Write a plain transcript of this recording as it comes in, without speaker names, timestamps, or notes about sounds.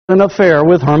an affair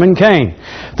with Herman Cain.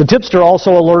 The tipster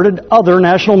also alerted other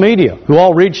national media, who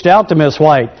all reached out to Miss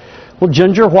White. Well,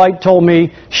 Ginger White told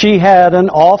me she had an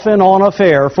off and on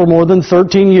affair for more than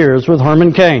 13 years with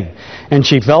Herman Cain, and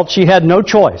she felt she had no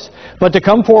choice but to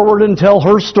come forward and tell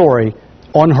her story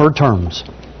on her terms.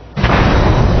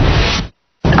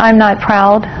 I'm not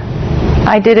proud.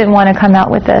 I didn't want to come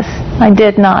out with this. I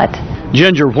did not.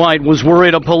 Ginger White was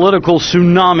worried a political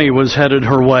tsunami was headed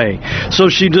her way, so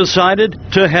she decided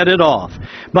to head it off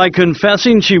by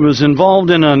confessing she was involved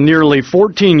in a nearly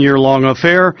 14-year-long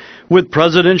affair with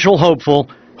presidential hopeful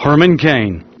Herman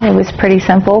Cain. It was pretty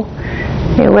simple.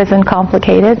 It wasn't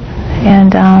complicated,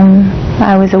 and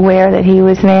I was aware that he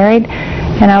was married,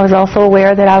 and I was also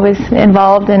aware that I was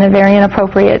involved in a very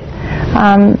inappropriate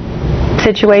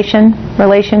situation,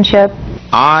 relationship.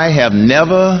 I have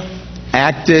never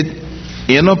acted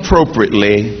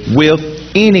inappropriately with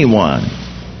anyone.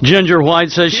 Ginger White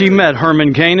says she met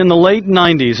Herman Cain in the late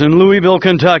 90s in Louisville,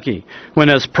 Kentucky, when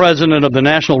as president of the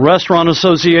National Restaurant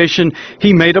Association,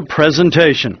 he made a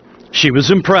presentation. She was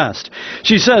impressed.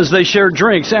 She says they shared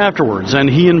drinks afterwards, and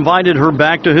he invited her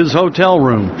back to his hotel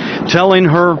room, telling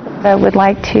her, I would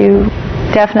like to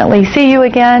definitely see you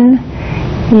again.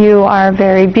 You are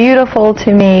very beautiful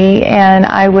to me, and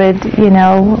I would,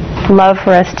 love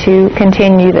for us to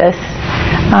continue this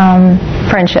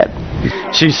friendship.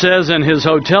 She says in his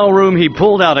hotel room he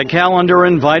pulled out a calendar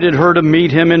and invited her to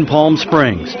meet him in Palm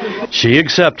Springs. She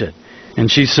accepted, and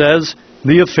she says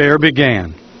the affair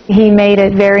began. He made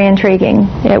it very intriguing.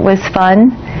 It was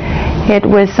fun. It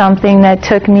was something that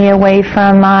took me away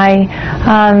from my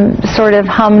sort of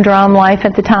humdrum life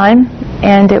at the time,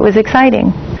 and it was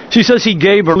exciting. She says he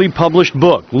gave her a published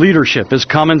book, Leadership is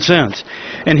Common Sense,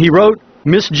 and he wrote,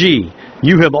 Miss G,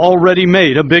 you have already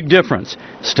made a big difference.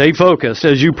 Stay focused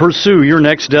as you pursue your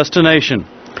next destination.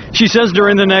 She says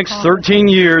during the next 13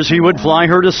 years he would fly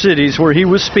her to cities where he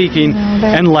was speaking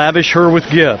and lavish her with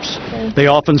gifts. They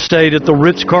often stayed at the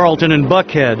Ritz-Carlton in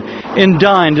Buckhead and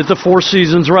dined at the Four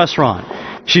Seasons restaurant.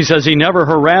 She says he never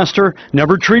harassed her,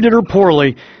 never treated her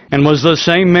poorly, and was the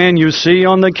same man you see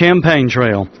on the campaign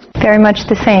trail. Very much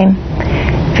the same.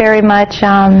 Very much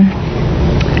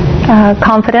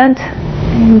confident,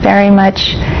 very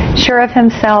much sure of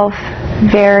himself,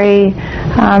 very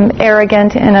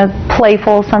arrogant in a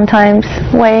playful sometimes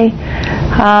way,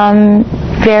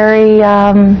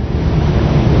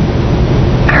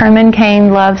 Herman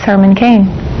Cain loves Herman Cain.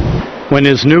 When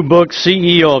his new book,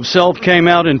 CEO of Self, came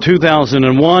out in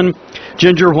 2001,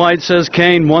 Ginger White says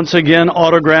Cain once again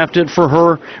autographed it for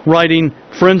her, writing,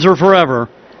 "Friends are forever.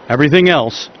 Everything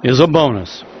else is a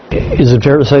bonus." Is it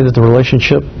fair to say that the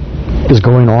relationship is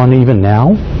going on even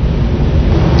now?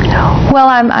 Well,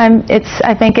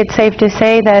 I think it's safe to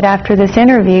say that after this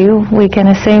interview, we can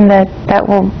assume that that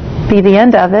will be the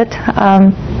end of it.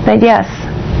 But yes,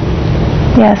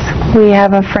 we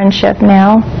have a friendship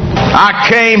now. I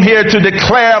came here to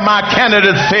declare my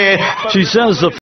candidacy. She says the